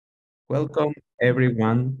Welcome,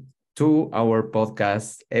 everyone, to our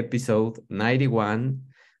podcast, episode 91,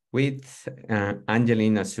 with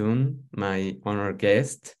Angelina soon, my honored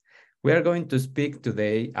guest. We are going to speak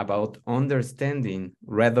today about understanding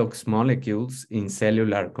redox molecules in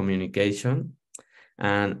cellular communication.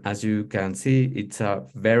 And as you can see, it's a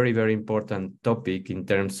very, very important topic in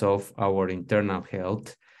terms of our internal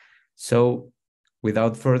health. So,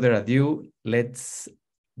 without further ado, let's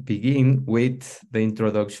begin with the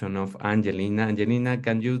introduction of Angelina. Angelina,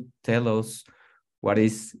 can you tell us what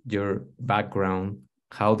is your background?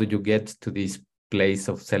 How did you get to this place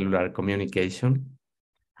of cellular communication?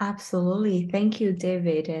 Absolutely. Thank you,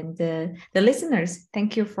 David. And the listeners,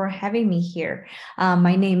 thank you for having me here.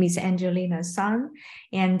 My name is Angelina Sun,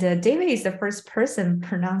 and David is the first person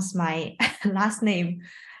pronounce my last name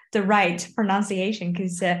the right pronunciation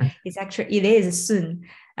because it is Sun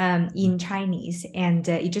in Chinese, and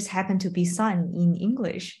it just happened to be sun in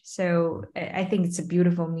English. So I think it's a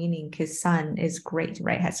beautiful meaning because sun is great,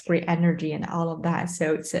 right? Has great energy and all of that.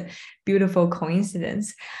 So it's a beautiful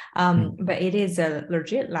coincidence. But it is a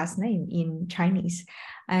legit last name in Chinese.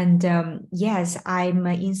 And yes, I'm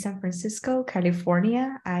in San Francisco,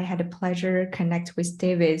 California. I had a pleasure connect with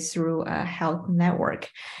David through a health network.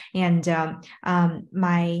 And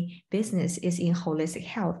my business is in holistic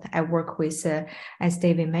health. I work with, as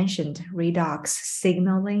David mentioned, Redox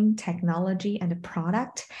signaling technology and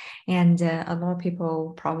product. And a lot of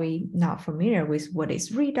people probably not familiar with what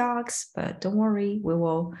is Redox, but don't worry, we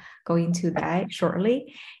will go into that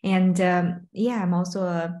shortly. And I'm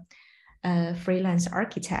also a freelance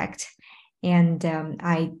architect. And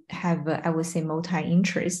I have, I would say,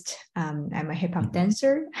 multi-interest. I'm a hip hop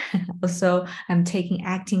dancer. Also, I'm taking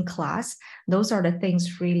acting class. Those are the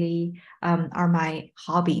things really are my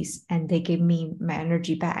hobbies, and they give me my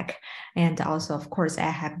energy back. And also, of course,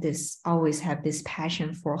 always have this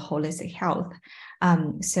passion for holistic health.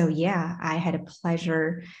 I had a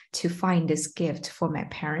pleasure to find this gift for my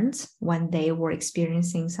parents when they were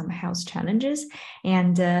experiencing some health challenges.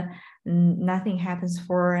 And nothing happens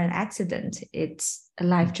for an accident. It's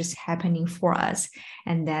life just happening for us.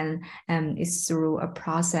 And then it's through a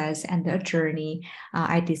process and a journey.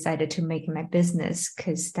 I decided to make my business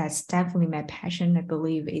because that's definitely my passion. I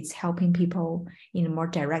believe it's helping people in a more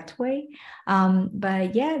direct way.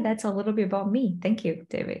 But yeah, that's a little bit about me. Thank you,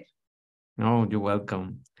 David. Oh, you're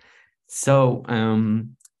welcome. So,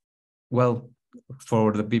 well,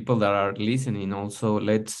 for the people that are listening, also,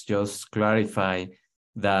 let's just clarify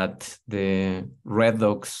that the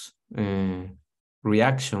redox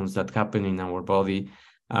reactions that happen in our body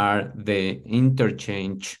are the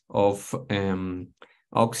interchange of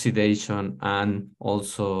oxidation and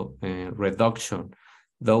also reduction.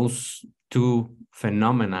 Those two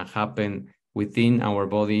phenomena happen within our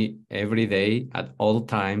body every day at all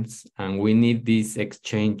times, and we need this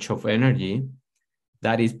exchange of energy.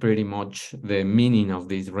 That is pretty much the meaning of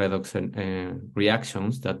these redox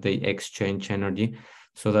reactions, that they exchange energy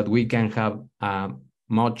so that we can have a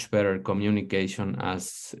much better communication,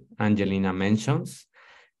 as Angelina mentions.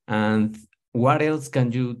 And what else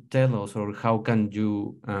can you tell us, or how can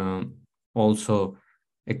you also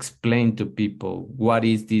explain to people what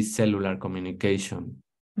is this cellular communication?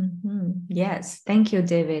 Yes, thank you,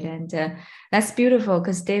 David. And that's beautiful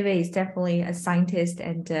because David is definitely a scientist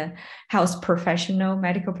and health professional,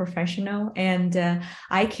 medical professional. And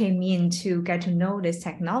I came in to get to know this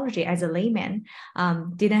technology as a layman.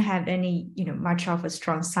 Didn't have any, much of a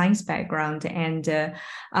strong science background, and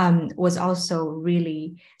was also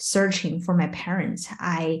really searching for my parents.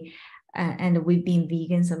 And we've been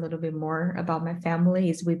vegans a little bit more about my family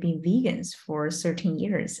is we've been vegans for 13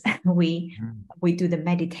 years. we do the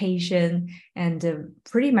meditation and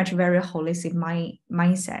pretty much very holistic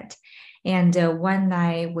mindset. And when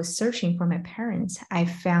I was searching for my parents, I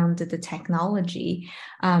found the technology,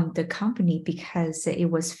 the company, because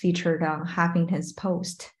it was featured on Huffington's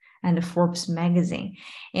Post and Forbes magazine.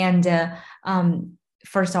 And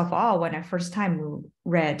first of all, when I first time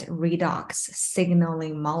read redox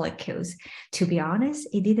signaling molecules, to be honest,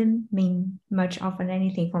 it didn't mean much of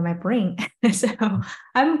anything for my brain. So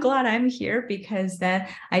I'm glad I'm here because then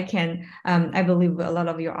I can, I believe a lot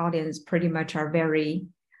of your audience pretty much are very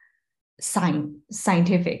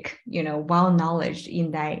scientific, well knowledge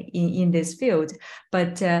in this field.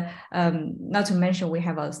 But not to mention we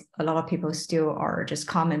have a lot of people still are just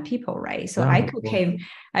common people, right? So Yeah,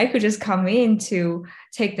 I could just come in to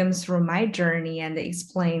take them through my journey and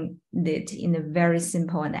explain it in a very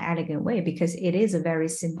simple and elegant way, because it is a very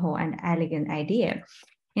simple and elegant idea.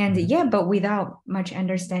 And but without much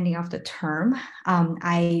understanding of the term,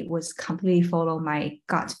 I was completely follow my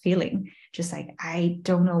gut feeling just like, I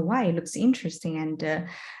don't know why, it looks interesting. And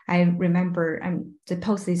I remember the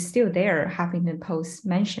post is still there. Huffington Post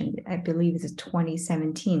mentioned, I believe it's a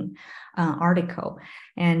 2017 article.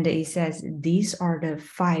 And it says, these are the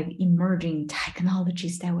 5 emerging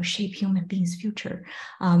technologies that will shape human beings' future.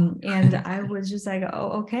 And I was just like,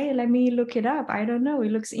 oh, okay, let me look it up. I don't know,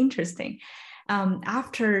 it looks interesting.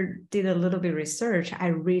 After did a little bit of research, I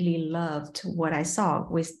really loved what I saw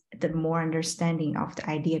with the more understanding of the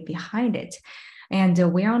idea behind it. And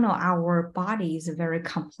we all know our body is a very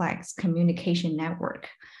complex communication network.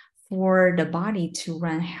 For the body to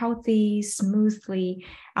run healthy, smoothly,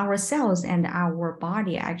 our cells and our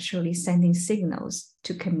body actually sending signals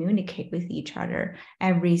to communicate with each other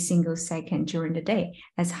every single second during the day.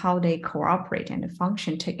 That's how they cooperate and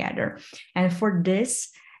function together. And for this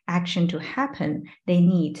action to happen, they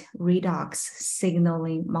need redox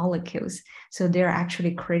signaling molecules. So they're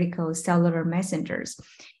actually critical cellular messengers.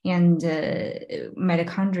 And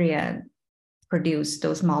mitochondria produce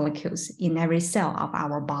those molecules in every cell of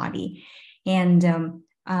our body. And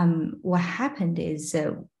what happened is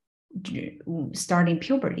starting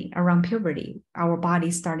puberty, around puberty, our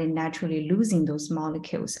body started naturally losing those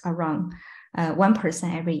molecules around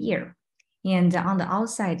 1% every year. And on the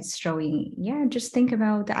outside, it's showing, just think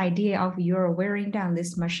about the idea of you're wearing down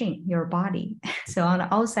this machine, your body. So on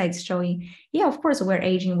the outside, it's showing, of course, we're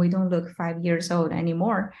aging. We don't look 5 years old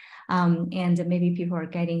anymore. And maybe people are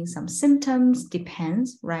getting some symptoms,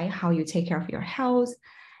 depends, right? How you take care of your health.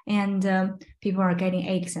 And people are getting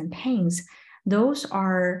aches and pains. Those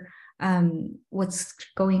are what's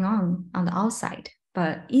going on the outside.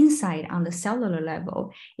 But inside, on the cellular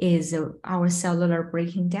level, is our cellular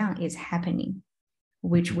breaking down is happening,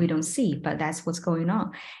 which we don't see, but that's what's going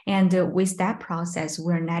on. And with that process,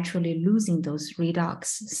 we're naturally losing those redox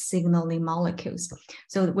signaling molecules.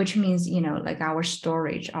 So which means, like our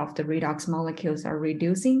storage of the redox molecules are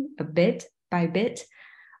reducing a bit by bit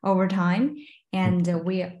over time. And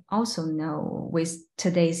we also know with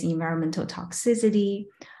today's environmental toxicity,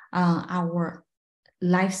 our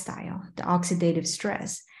lifestyle, the oxidative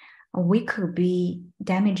stress, we could be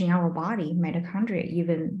damaging our body, mitochondria,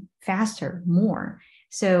 even faster, more.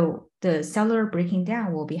 So the cellular breaking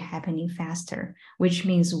down will be happening faster, which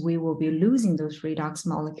means we will be losing those redox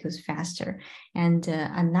molecules faster. And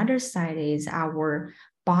another side is our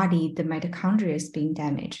body, the mitochondria is being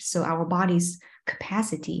damaged. So our body's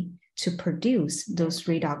capacity to produce those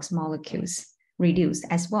redox molecules reduced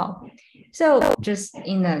as well. So just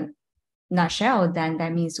in a nutshell, then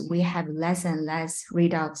that means we have less and less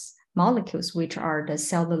redox molecules, which are the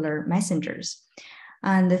cellular messengers.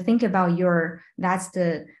 And think about that's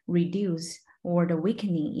the reduce or the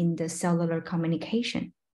weakening in the cellular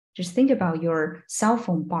communication. Just think about your cell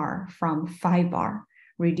phone bar from 5 bar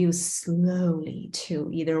reduce slowly to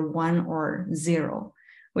either 1 or 0,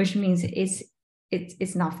 which means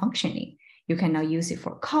it's not functioning. You cannot use it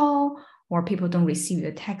for call, or people don't receive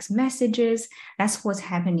your text messages. That's what's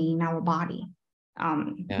happening in our body.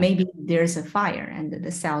 Maybe there's a fire and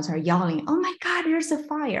the cells are yelling, oh my God, there's a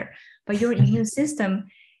fire. But your immune system,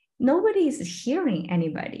 nobody is hearing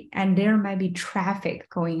anybody. And there might be traffic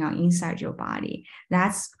going on inside your body.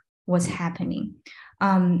 That's what's happening.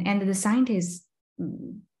 And the scientists,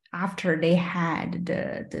 after they had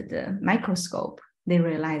the microscope, they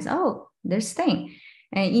realized, oh, this thing.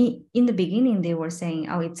 And in the beginning, they were saying,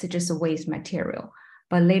 oh, it's just a waste material.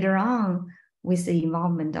 But later on, with the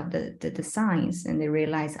involvement of the science, and they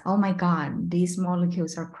realized, oh my God, these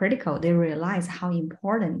molecules are critical. They realize how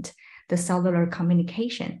important the cellular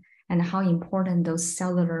communication and how important those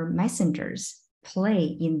cellular messengers play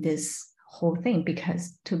in this whole thing.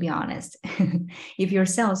 Because to be honest, if your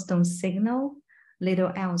cells don't signal,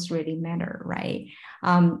 little else really matter, right?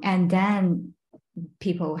 And then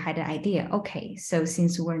people had the idea, okay, so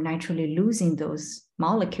since we're naturally losing those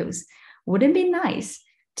molecules, wouldn't it be nice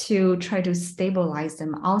to try to stabilize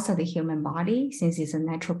them outside the human body, since it's a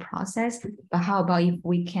natural process? But how about if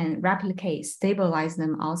we can replicate, stabilize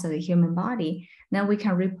them outside the human body, then we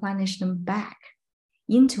can replenish them back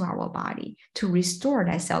into our body to restore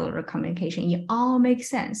that cellular communication. It all makes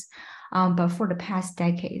sense. But for the past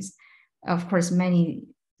decades, of course, many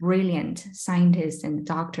brilliant scientists and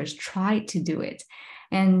doctors tried to do it.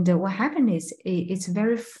 And what happened is it's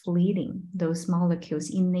very fleeting, those molecules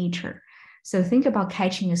in nature. So think about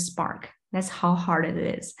catching a spark. That's how hard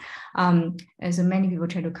it is. And so many people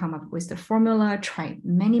try to come up with the formula, try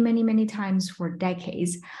many times for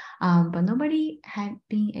decades, but nobody had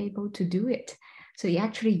been able to do it. So it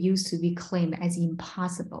actually used to be claimed as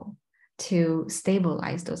impossible to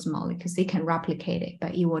stabilize those molecules. They can replicate it,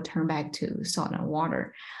 but it will turn back to salt and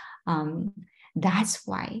water. That's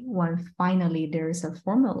why when finally there's a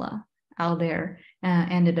formula out there,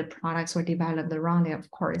 and the products were developed around it, of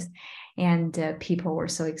course, and people were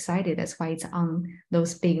so excited. That's why it's on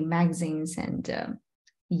those big magazines. And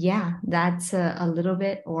yeah, that's a little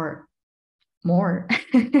bit or more.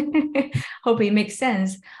 Hope it makes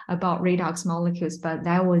sense about redox molecules, but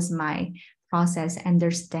that was my process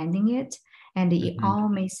understanding it, and it all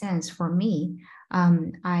made sense for me.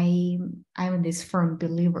 I'm this firm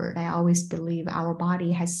believer. I always believe our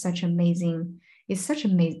body has such amazing, it's such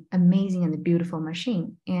an amazing and beautiful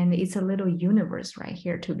machine, and it's a little universe right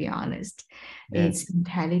here, to be honest. Yes. It's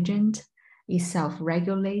intelligent, it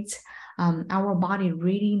self-regulates. Our body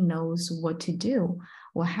really knows what to do.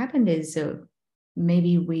 What happened is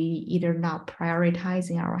maybe we either not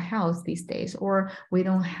prioritizing our health these days, or we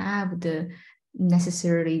don't have the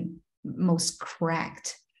necessarily most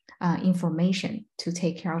correct information to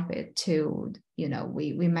take care of it. To, you know,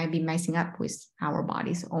 we might be messing up with our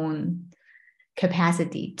body's own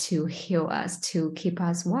capacity to heal us, to keep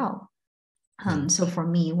us well. So for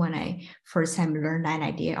me, when I first time learned that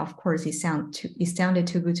idea, of course, it sounded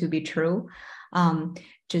too good to be true.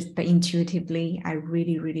 But intuitively, I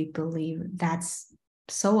really, really believe that's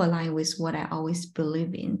so aligned with what I always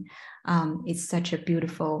believe in. It's such a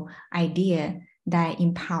beautiful idea that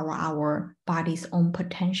empower our body's own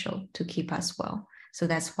potential to keep us well. So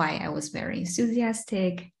that's why I was very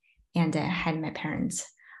enthusiastic, and I had my parents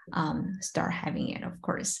start having it, of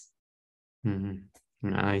course.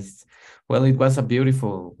 Nice. Well, it was a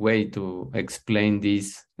beautiful way to explain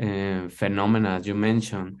these phenomena, as you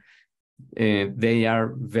mentioned. They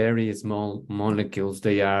are very small molecules.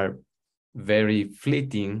 They are very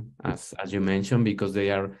fleeting, as you mentioned, because they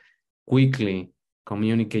are quickly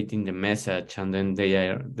communicating the message, and then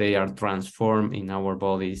they are transformed in our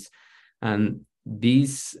bodies. And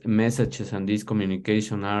these messages and this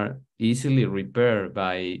communication are easily repaired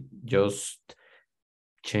by just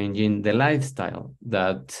changing the lifestyle.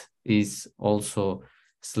 That is also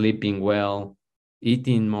sleeping well,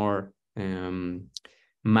 eating more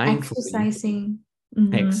mindfully,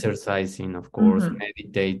 exercising, of course,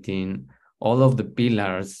 meditating, all of the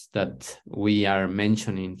pillars that we are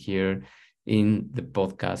mentioning here in the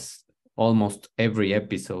podcast. Almost every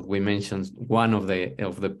episode we mention one of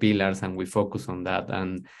the pillars, and we focus on that.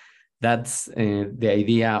 And that's the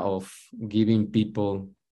idea of giving people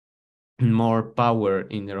more power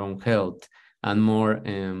in their own health, and more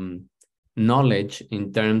knowledge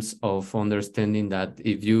in terms of understanding that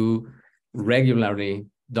if you regularly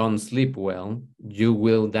don't sleep well, you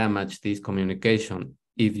will damage this communication.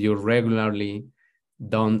 If you regularly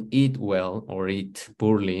don't eat well, or eat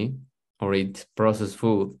poorly, or eat processed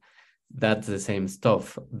food, that's the same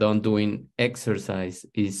stuff. Don't doing exercise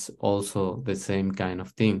is also the same kind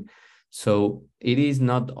of thing. So it is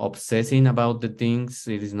not obsessing about the things.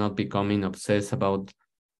 It is not becoming obsessed about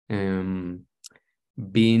being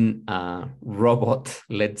a robot,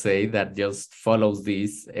 let's say, that just follows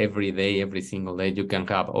this every day, every single day. You can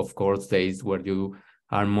have, of course, days where you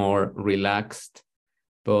are more relaxed,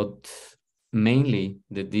 but mainly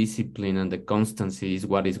the discipline and the constancy is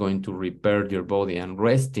what is going to repair your body. And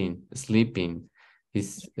resting, sleeping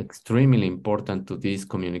is extremely important to this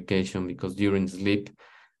communication, because during sleep,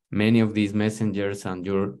 many of these messengers and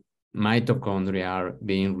your mitochondria are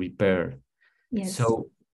being repaired. Yes. So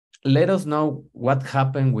let us know what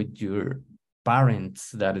happened with your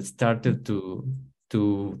parents that started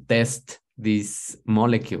to test these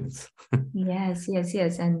molecules. Yes.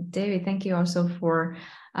 And David, thank you also for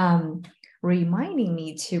reminding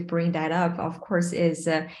me to bring that up. Of course, is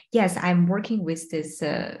yes, I'm working with this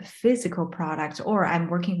physical product, or I'm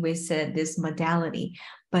working with this modality.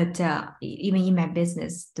 But even in my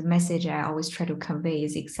business, the message I always try to convey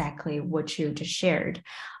is exactly what you just shared.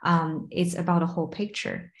 It's about a whole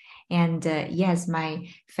picture. And yes, my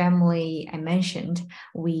family, I mentioned,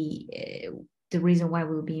 the reason why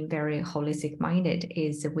we're being very holistic minded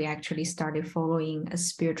is that we actually started following a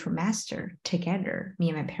spiritual master together, me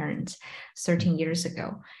and my parents, 13 years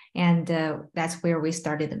ago. And that's where we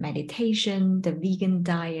started the meditation, the vegan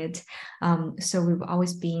diet. So we've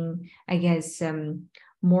always been, I guess,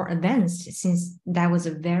 more advanced, since that was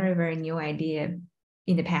a very, very new idea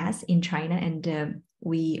in the past in China. And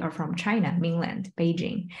we are from China, mainland,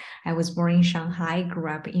 Beijing. I was born in Shanghai, grew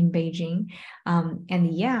up in Beijing.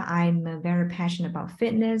 And yeah, I'm very passionate about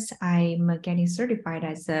fitness. I'm getting certified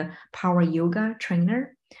as a power yoga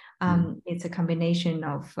trainer. It's a combination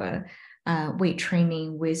of weight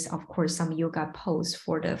training with, of course, some yoga pose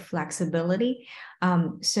for the flexibility.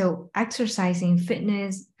 So exercising,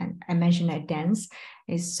 fitness, and I mentioned that dance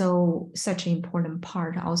is such an important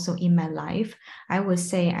part also in my life. I would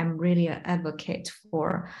say I'm really an advocate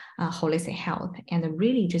for holistic health, and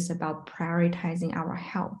really just about prioritizing our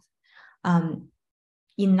health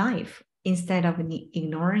in life instead of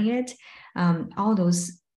ignoring it. All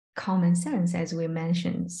those common sense, as we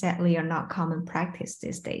mentioned, sadly are not common practice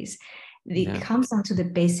these days. It comes down to the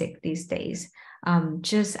basic these days.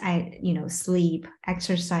 Just sleep,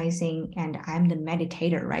 exercising, and I'm the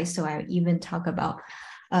meditator, right? So I even talk about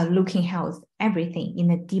looking health, everything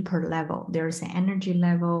in a deeper level. There's an energy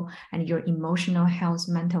level and your emotional health,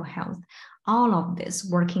 mental health, all of this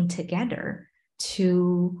working together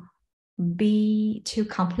to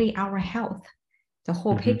complete our health, the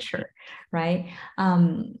whole picture, right?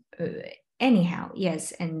 Anyhow,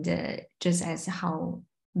 yes, and just as how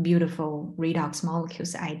beautiful redox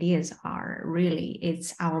molecules ideas are, really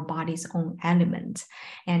it's our body's own element,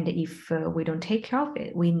 and if we don't take care of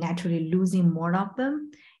it, we naturally losing more of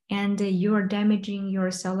them, and you are damaging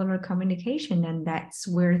your cellular communication, and that's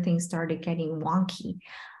where things started getting wonky.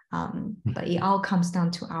 But it all comes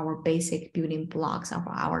down to our basic building blocks of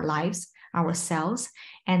our lives, our cells,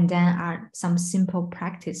 and then some simple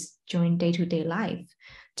practice during day-to-day life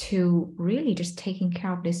to really just taking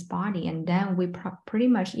care of this body. And then we pretty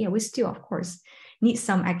much, we still, of course, need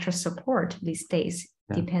some extra support these days.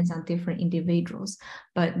 Depends on different individuals.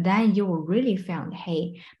 But then you will really find,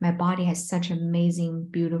 hey, my body has such amazing,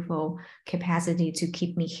 beautiful capacity to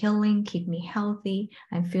keep me healing, keep me healthy.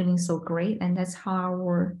 I'm feeling so great. And that's how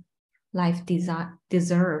our life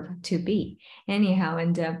deserve to be. Anyhow,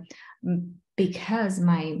 and because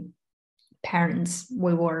my parents,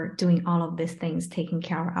 we were doing all of these things, taking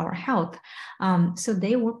care of our health. So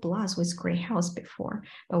they were blessed with great health before.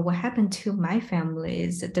 But what happened to my family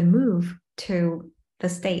is the move to the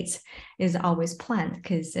States is always planned,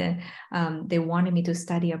 because they wanted me to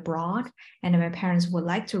study abroad, and my parents would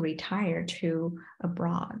like to retire to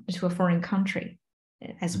abroad, to a foreign country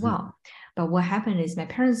as well. But what happened is my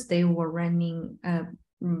parents, they were running a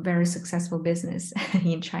very successful business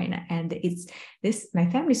in China, and my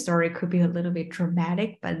family story could be a little bit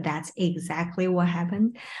dramatic, but that's exactly what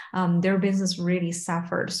happened. Their business really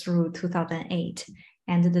suffered through 2008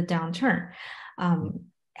 and the downturn.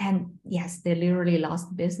 And yes, they literally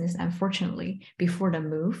lost business, unfortunately, before the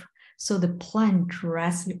move. So the plan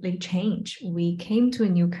drastically changed. We came to a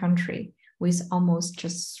new country with almost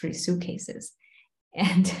just 3 suitcases.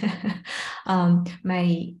 And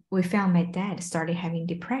we found my dad started having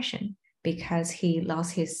depression because he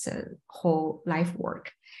lost his whole life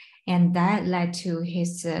work. And that led to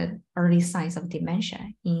his early signs of dementia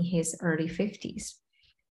in his early 50s.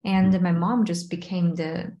 And my mom just became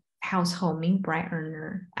the household main bread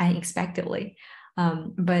earner unexpectedly.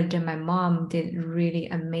 But my mom did really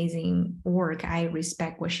amazing work. I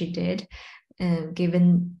respect what she did,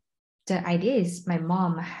 given the idea is my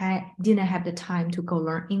mom didn't have the time to go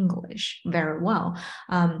learn English very well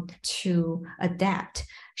to adapt.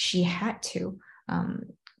 She had to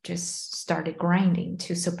just started grinding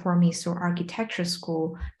to support me through architecture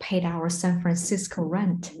school, paid our San Francisco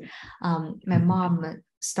rent. My mom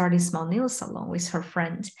started small nail salon with her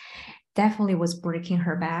friend. Definitely was breaking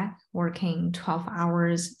her back, working 12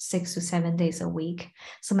 hours, 6 to 7 days a week.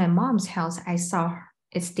 So my mom's health, I saw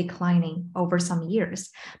it's declining over some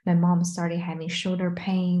years. My mom started having shoulder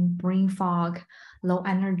pain, brain fog, low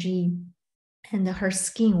energy, and her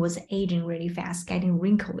skin was aging really fast, getting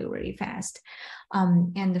wrinkly really fast.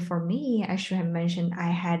 And for me, I should have mentioned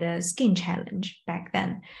I had a skin challenge back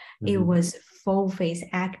then. It was full face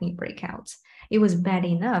acne breakouts. It was bad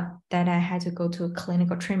enough that I had to go to a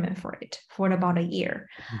clinical treatment for it for about a year.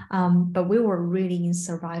 But we were really in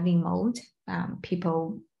surviving mode.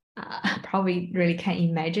 People probably really can't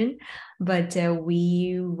imagine, but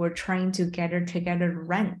we were trying to gather together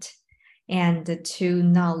rent and to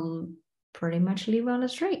not pretty much live on the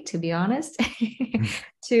street, to be honest,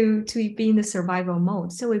 to be in the survival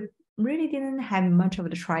mode. So we really didn't have much of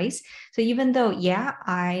the choice. So even though,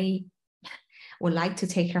 I would like to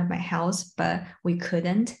take care of my house, but we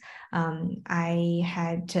couldn't. I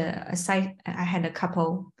had a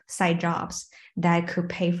couple side jobs that could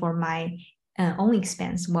pay for my own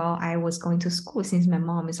expense while I was going to school, since my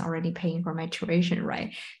mom is already paying for my tuition,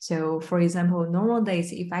 right? So for example, normal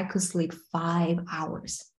days, if I could sleep 5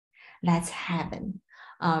 hours, that's heaven.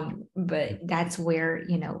 But that's where,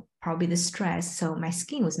 probably the stress. So my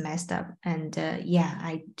skin was messed up, and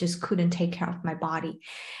I just couldn't take care of my body.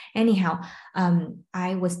 Anyhow,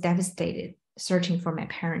 I was devastated searching for my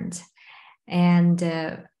parents. And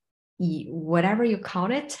whatever you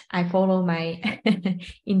call it, I follow my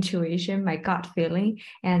intuition, my gut feeling.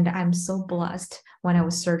 And I'm so blessed when I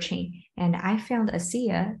was searching. And I found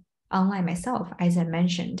ASEA online myself, as I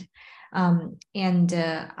mentioned. And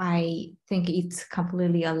I think it's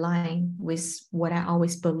completely aligned with what I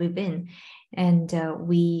always believe in. And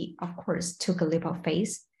we, of course, took a leap of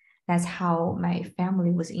faith. That's how my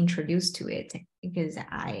family was introduced to it, because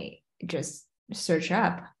I just search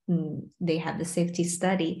up. They have the safety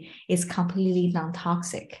study. It's completely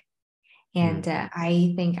non-toxic. And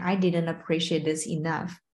I think I didn't appreciate this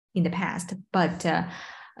enough in the past. But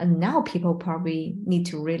now people probably need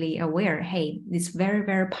to really aware, hey, it's very,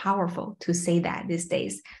 very powerful to say that these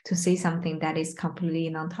days, to say something that is completely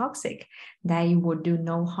non-toxic, that it would do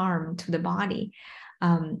no harm to the body.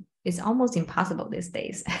 It's almost impossible these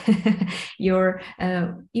days. Your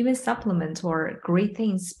even supplements or great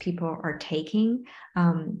things people are taking.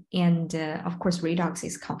 And of course, Redox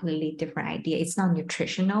is completely different idea. It's not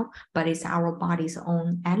nutritional, but it's our body's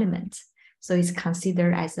own element. So it's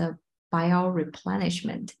considered as a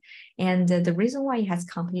bio-replenishment. And the reason why it has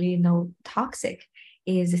completely no toxic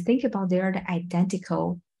is, think about they're the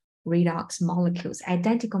identical redox molecules,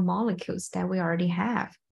 identical molecules that we already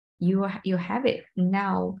have. You have it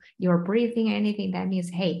now, you're breathing anything, that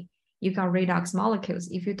means, hey, you got redox molecules.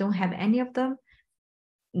 If you don't have any of them,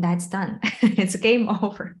 that's done. It's game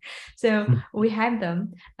over. So we have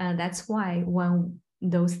them. That's why when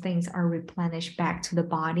those things are replenished back to the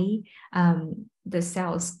body, the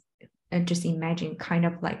cells, just imagine, kind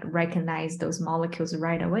of like recognize those molecules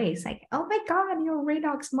right away. It's like, oh my God, your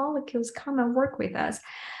redox molecules, come and work with us.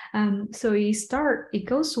 So it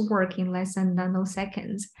goes to work in less than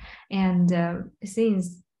nanoseconds. And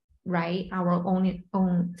since, right, our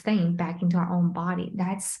own thing back into our own body,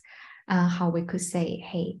 that's how we could say,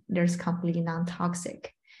 hey, there's completely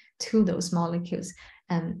non-toxic to those molecules,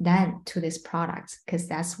 and then to this product, because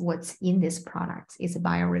that's what's in this product. It's a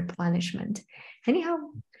bioreplenishment. Anyhow,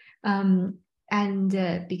 and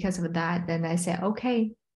because of that, then I said,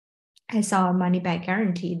 okay, I saw a money back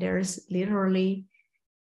guarantee. There's literally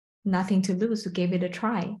nothing to lose to give it a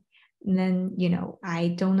try. And then, I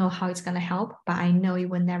don't know how it's going to help, but I know it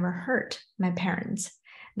will never hurt my parents.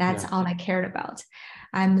 That's all I cared about.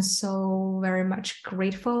 I'm so very much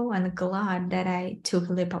grateful and glad that I took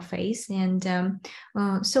a leap of faith. And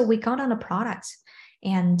so we got on the products.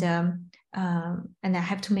 And I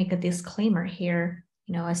have to make a disclaimer here.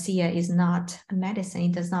 ASEA is not a medicine.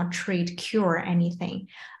 It does not treat, cure anything.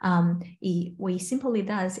 What it simply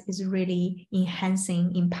does is really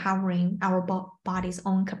enhancing, empowering our body's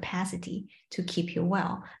own capacity to keep you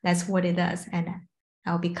well. That's what it does. And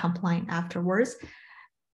I'll be compliant afterwards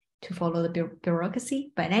to follow the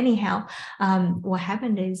bureaucracy. But anyhow, what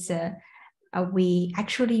happened is we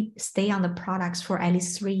actually stay on the products for at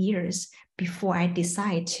least 3 years before I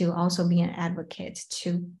decide to also be an advocate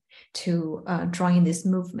to join this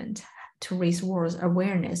movement, to raise world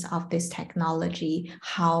awareness of this technology,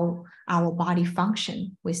 how our body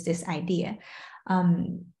function with this idea.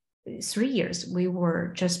 3 years, we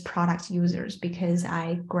were just product users because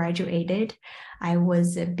I graduated. I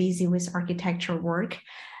was busy with architecture work.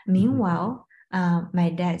 Meanwhile, my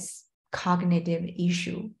dad's cognitive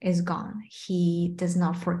issue is gone. He does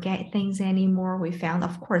not forget things anymore. We found,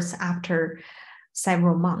 of course, after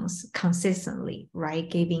several months consistently, right,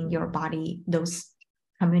 giving your body those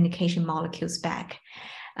communication molecules back.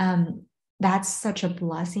 That's such a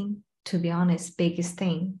blessing, to be honest. Biggest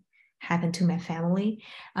thing happened to my family.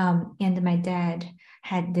 And my dad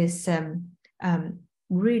had this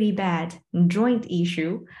really bad joint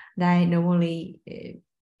issue that normally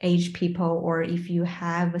aged people, or if you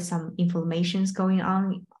have some inflammations going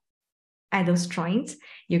on at those joints,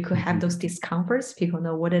 you could have those discomforts. People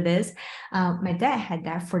know what it is. My dad had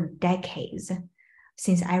that for decades.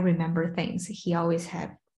 Since I remember things, he always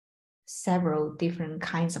had several different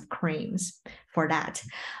kinds of creams for that.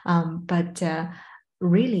 But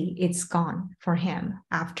really, it's gone for him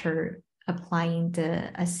after applying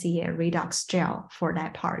the ASEA Redox gel for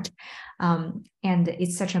that part. And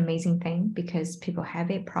it's such an amazing thing because people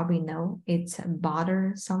have it, probably know it's a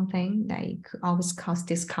bother something that could always cause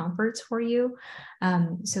discomforts for you.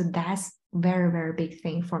 So that's very, very big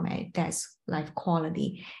thing for my dad's life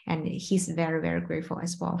quality. And he's very, very grateful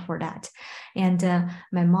as well for that. And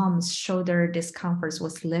my mom's shoulder discomforts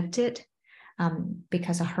was lifted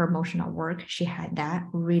because of her emotional work. She had that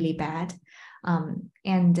really bad.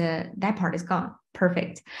 And that part is gone.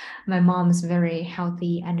 perfect. My mom's very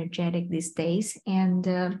healthy, energetic these days.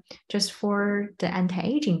 And just for the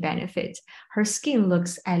anti-aging benefits, her skin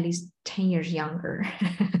looks at least 10 years younger.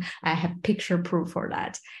 I have picture proof for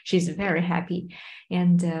that. She's very happy.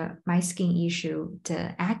 And my skin issue,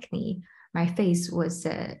 the acne, my face was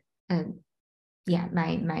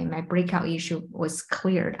my breakout issue was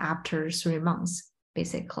cleared after 3 months,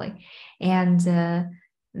 basically. And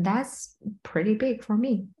that's pretty big for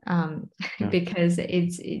me, because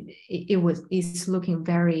it's looking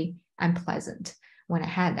very unpleasant when I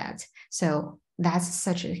had that. So that's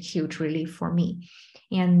such a huge relief for me.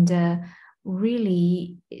 And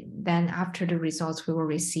really, then after the results we were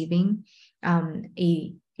receiving,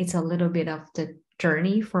 it's a little bit of the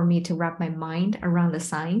journey for me to wrap my mind around the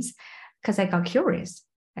science, because I got curious.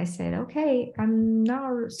 I said, okay, I'm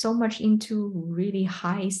not so much into really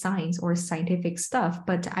high science or scientific stuff,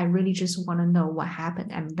 but I really just want to know what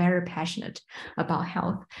happened. I'm very passionate about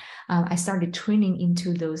health. I started tuning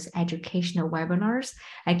into those educational webinars,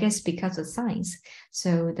 I guess because of science.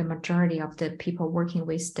 So the majority of the people working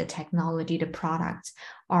with the technology, the products,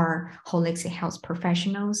 are holistic health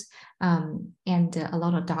professionals, and a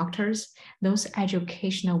lot of doctors. Those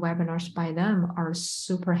educational webinars by them are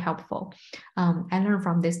super helpful. I learned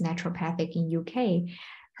from this naturopathic in UK.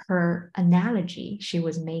 Her analogy she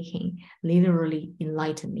was making literally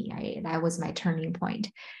enlightened me. That was my turning point.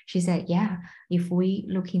 She said, yeah, if we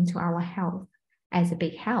look into our health as a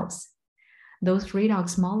big house, those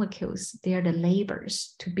redox molecules, they're the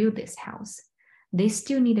labors to build this house. They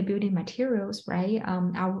still need the building materials, right?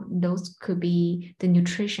 Those could be the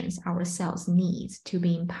nutritions our cells need to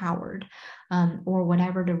be empowered, or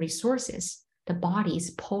whatever the resources the body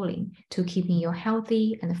is pulling to keeping you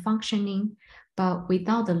healthy and functioning. But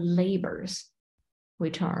without the labors,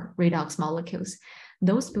 which are redox molecules,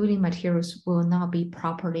 those building materials will not be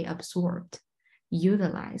properly absorbed,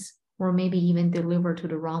 utilized, or maybe even delivered to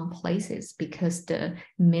the wrong places because the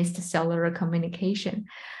missed cellular communication.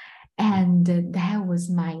 And that was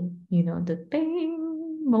my, the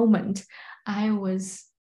bang moment. I was,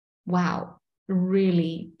 wow,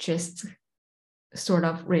 really just sort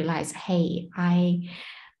of realized, hey, I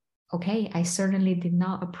certainly did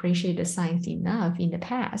not appreciate the science enough in the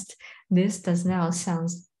past. This does now sound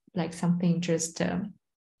like something just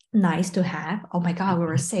nice to have. Oh my God, we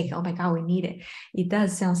were sick. Oh my God, we need it. It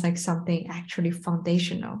does sound like something actually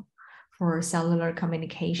foundational for cellular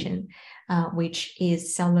communication, which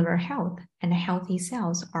is cellular health, and healthy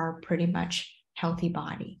cells are pretty much healthy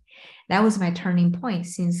body. That was my turning point,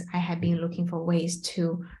 since I had been looking for ways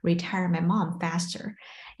to retire my mom faster.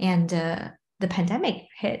 And the pandemic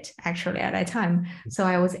hit actually at that time. So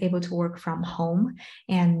I was able to work from home,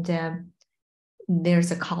 and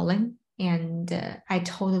there's a calling, and I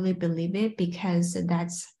totally believe it, because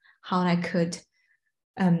that's how I could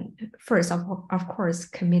first, of course,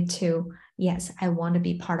 commit to, yes, I want to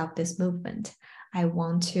be part of this movement. I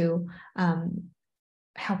want to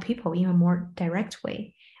help people in a more direct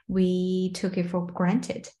way. We took it for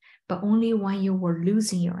granted, but only when you were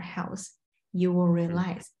losing your health, you will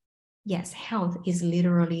realize, yes, health is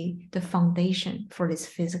literally the foundation for this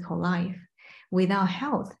physical life. Without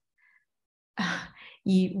health,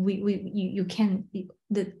 you can,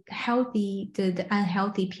 the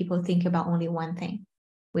unhealthy people think about only one thing,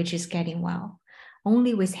 which is getting well.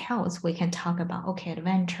 Only with health we can talk about, okay,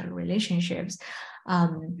 adventure, relationships,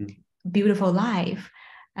 beautiful life,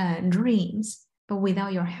 dreams. But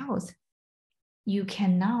without your health, you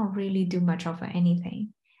cannot really do much of anything.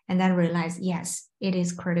 And then realize, yes, it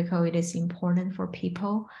is critical, it is important for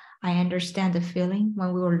people. I understand the feeling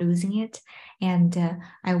when we were losing it, and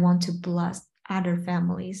I want to bless other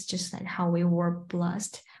families just like how we were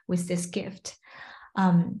blessed with this gift.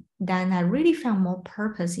 Then I really found more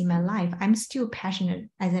purpose in my life. I'm still passionate,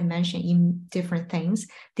 as I mentioned, in different things.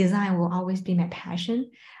 Design will always be my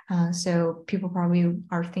passion. So people probably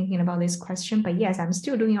are thinking about this question, but yes, I'm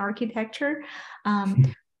still doing architecture.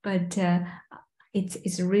 But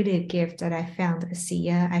it's really a gift that I found,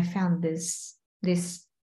 Sia. I found this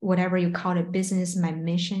whatever you call it, business, my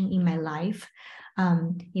mission in my life.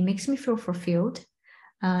 It makes me feel fulfilled.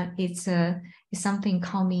 It's something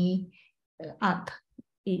call me up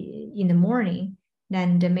in the morning,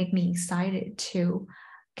 then they make me excited to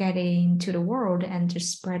get into the world and to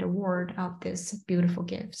spread the word of this beautiful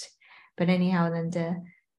gift. But anyhow, then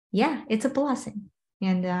it's a blessing,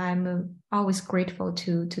 and I'm always grateful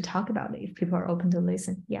to talk about it if people are open to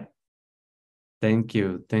listen. Yeah. Thank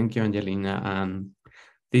you, Angelina.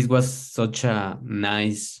 This was such a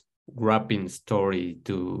nice wrapping story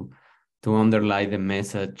to underlie the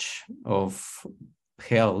message of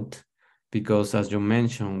health because as you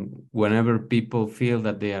mentioned, whenever people feel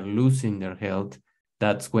that they are losing their health,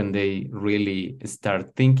 that's when they really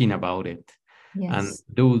start thinking about it and Yes.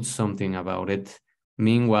 do something about it.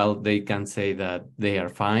 Meanwhile, they can say that they are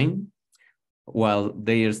fine, while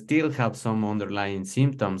they still have some underlying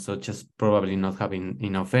symptoms, such as probably not having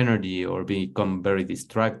enough energy or become very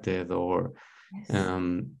distracted or Yes.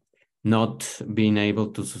 um, not being able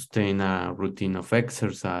to sustain a routine of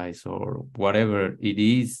exercise or whatever it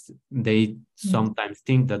is. They Mm. sometimes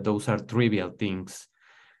think that those are trivial things,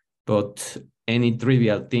 but any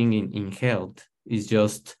trivial thing in health is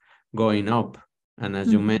just going up. And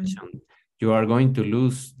as you Mhm. mentioned, you are going to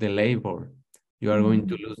lose the labor. You are going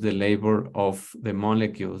to Mhm. lose the labor of the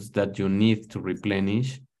molecules that you need to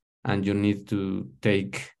replenish, and you need to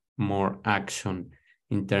take more action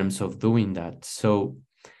in terms of doing that. So,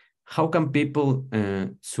 how can people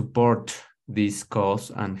support this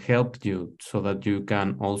cause and help you so that you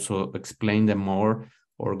can also explain them more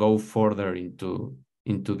or go further into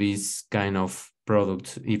these kind of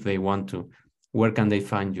products if they want to? Where can they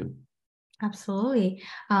find you? Absolutely.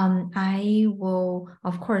 I will,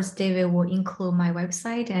 of course, David will include my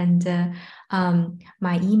website and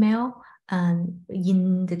my email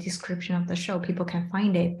in the description of the show. People can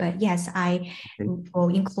find it. But yes, I Okay. will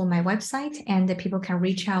include my website and the people can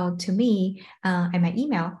reach out to me and my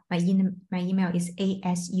email. My email is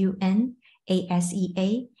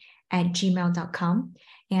asunasea@gmail.com.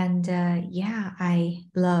 And yeah, I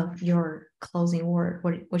love your closing word.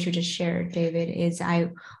 What you just shared, David, is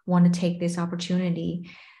I want to take this opportunity,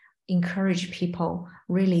 encourage people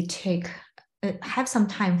really have some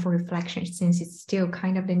time for reflection since it's still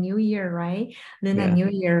kind of the new year, right? Then the Yeah. new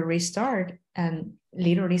year restart,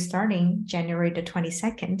 literally starting January the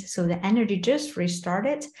 22nd. So the energy just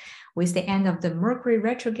restarted with the end of the Mercury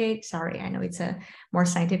retrograde. Sorry, I know it's a more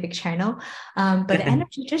scientific channel, but the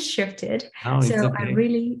energy just shifted. No, it's So I okay.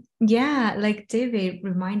 really, yeah, like David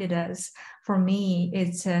reminded us, for me,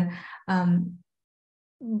 it's um,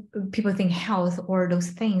 people think health or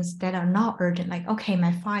those things that are not urgent, like, okay,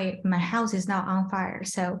 my house is now on fire,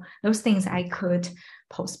 so those things I could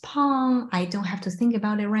postpone. I don't have to think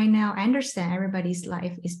about it right now. I understand everybody's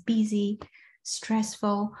life is busy,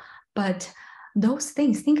 stressful, but those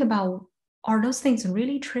things, think about, are those things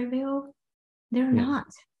really trivial? They're Yeah. not.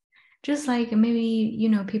 Just like maybe,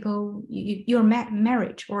 people, your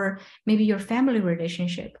marriage, or maybe your family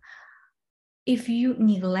relationship, if you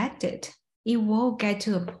neglect it, it will get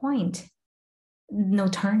to a point, no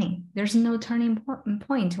turning. There's no turning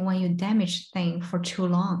point when you damage thing for too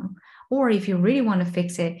long. Or if you really want to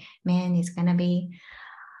fix it, man, it's gonna be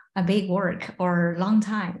a big work or long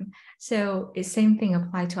time. So the same thing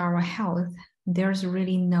apply to our health. There's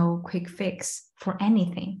really no quick fix for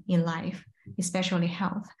anything in life, especially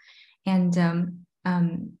health. And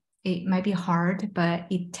it might be hard, but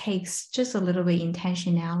it takes just a little bit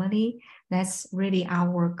intentionality. That's really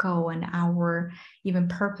our goal and our even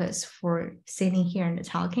purpose for sitting here and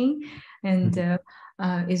talking. And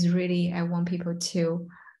Mhm. is really, I want people to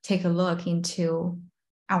take a look into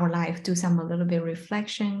our life, do some a little bit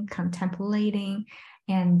reflection, contemplating,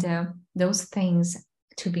 and those things.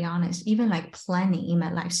 To be honest, even like planning in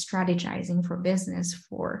my life, strategizing for business,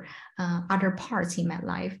 for other parts in my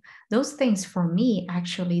life, those things for me,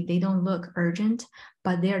 actually, they don't look urgent,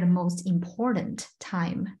 but they're the most important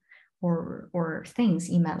time or things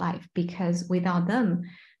in my life, because without them,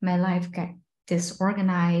 my life get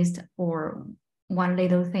disorganized, or one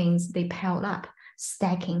little things, they pile up,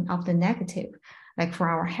 stacking of the negative, like for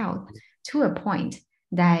our health, to a point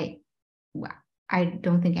that I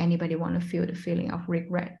don't think anybody want to feel the feeling of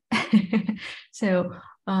regret. So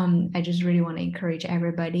I just really want to encourage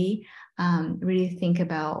everybody, really think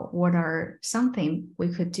about what are something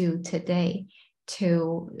we could do today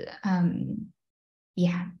to,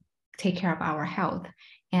 yeah, take care of our health,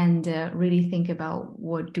 and really think about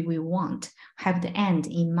what do we want, have the end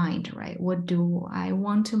in mind, right? What do I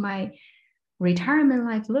want to my retirement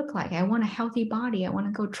life look like? I want a healthy body. I want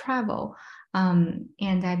to go travel.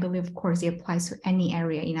 And I believe, of course, it applies to any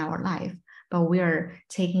area in our life, but we are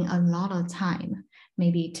taking a lot of time,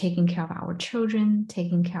 maybe taking care of our children,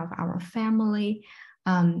 taking care of our family,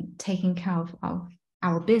 taking care of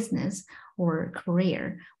our business or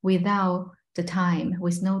career without the time,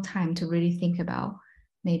 with no time to really think about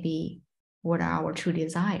maybe what are our true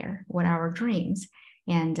desire, what are our dreams,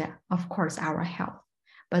 and of course, our health.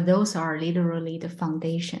 But those are literally the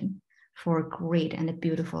foundation for a great and a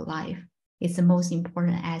beautiful life. It's the most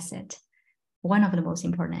important asset, one of the most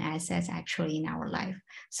important assets actually in our life.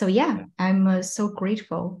 So yeah, I'm so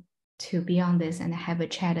grateful to be on this and have a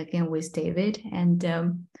chat again with David.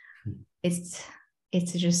 And it's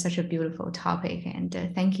it's just such a beautiful topic. And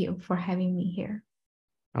thank you for having me here.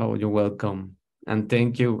 Oh, you're welcome. And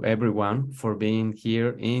thank you everyone for being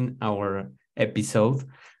here in our episode.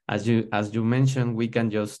 As you mentioned, we can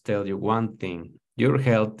just tell you one thing. Your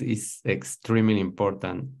health is extremely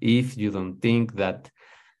important. If you don't think that,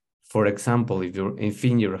 for example, if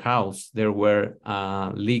in your house there were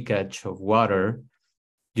a leakage of water,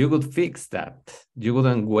 you could fix that. You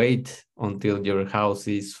wouldn't wait until your house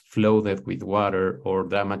is flooded with water or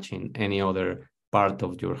damaging any other part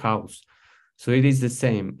of your house. So it is the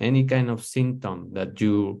same. Any kind of symptom that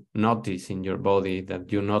you notice in your body,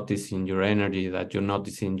 that you notice in your energy, that you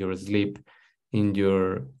notice in your sleep, in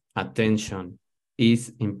your attention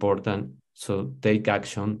is important. So take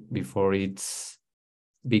action before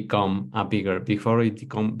becomes a bigger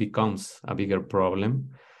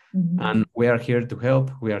problem. And we are here to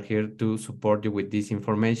help. We are here to support you with this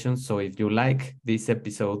information. So if you like this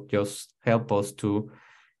episode, just help us to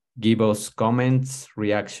give us comments,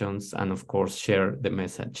 reactions, and of course, share the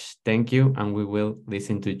message. Thank you. And we will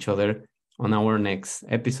listen to each other on our next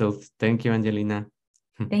episode. Thank you, Angelina.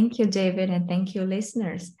 Thank you, David. And thank you,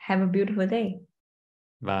 listeners. Have a beautiful day.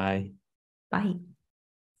 Bye. Bye.